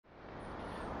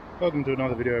Welcome to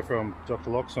another video from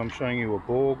Dr. Lock. So I'm showing you a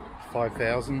Borg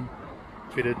 5000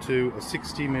 fitted to a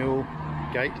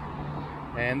 60mm gate,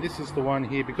 and this is the one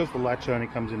here. Because the latch only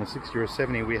comes in a 60 or a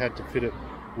 70, we had to fit it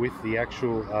with the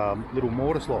actual little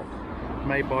mortise lock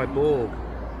made by Borg.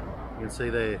 You can see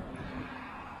there.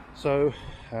 So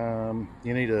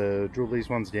you need to drill these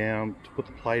ones down to put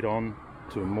the plate on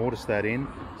to mortise that in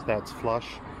so that's flush.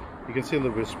 You can see a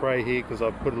little bit of spray here because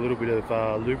I've put a little bit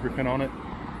of lubricant on it,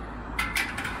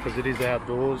 because it is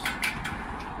outdoors.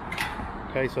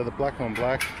 Okay, so the black on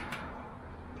black,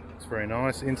 it's very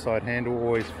nice. Inside handle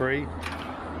always free.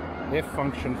 F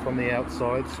function from the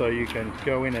outside, so you can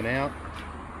go in and out.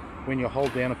 When you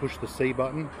hold down and push the C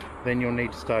button, then you'll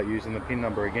need to start using the pin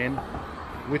number again.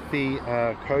 With the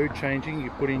code changing,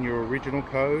 you put in your original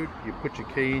code, you put your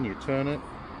key in, you turn it,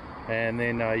 and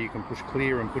then you can push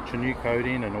clear and put your new code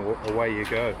in, and away you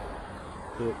go.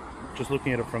 So just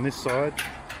looking at it from this side,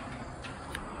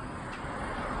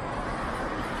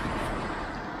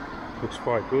 looks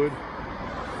quite good.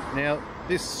 Now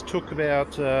this took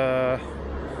about 2 to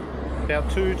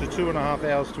 2.5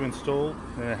 hours to install,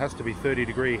 and it has to be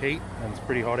 30-degree heat, and it's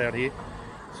pretty hot out here.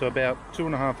 So about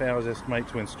 2.5 hours estimate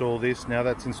to install this. Now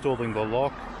that's installing the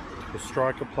lock, the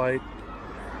striker plate,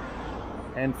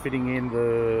 and fitting in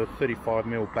the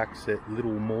 35mm back set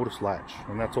little mortise latch,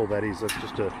 and that's all that is. That's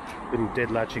just a little dead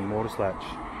latching mortise latch.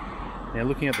 Now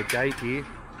looking at the gate here,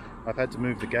 I've had to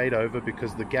move the gate over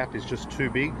because the gap is just too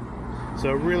big.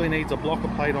 So it really needs a blocker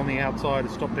plate on the outside to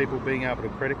stop people being able to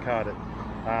credit card it.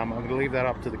 I'm going to leave that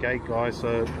up to the gate guys.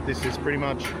 So this is pretty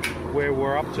much where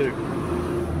we're up to.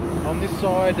 On this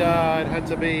side it had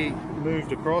to be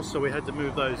moved across, so we had to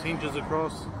move those hinges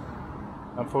across.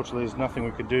 Unfortunately there's nothing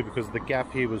we could do because the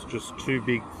gap here was just too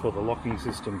big for the locking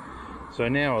system. So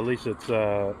now at least it's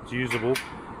usable,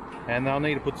 and they'll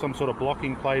need to put some sort of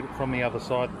blocking plate from the other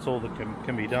side. That's all that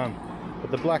can be done.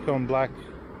 But the black on black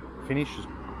finish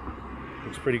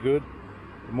looks pretty good.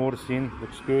 The mortise in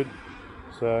looks good.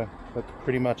 So that's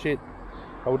pretty much it.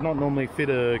 I would not normally fit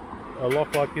a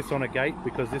lock like this on a gate,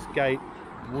 because this gate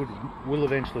will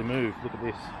eventually move. Look at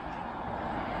this.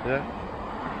 Yeah.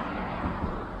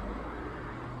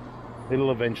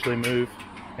 It'll eventually move,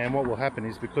 and what will happen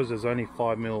is, because there's only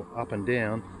 5mm up and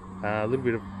down, a little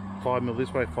bit of 5mm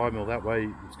this way, 5mm that way,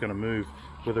 it's going to move.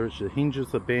 Whether it's the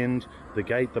hinges that bend, the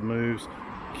gate that moves,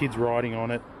 kids riding on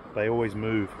it, they always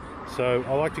move. So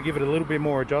I like to give it a little bit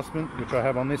more adjustment, which I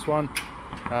have on this one,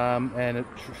 and it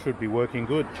should be working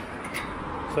good.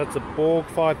 So that's a Borg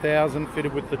 5000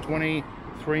 fitted with the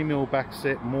 23mm back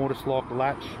set mortise lock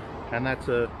latch, and that's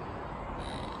a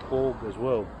Borg as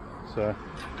well. So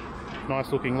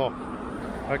nice looking lock.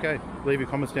 Okay, leave your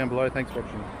comments down below. Thanks for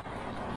watching.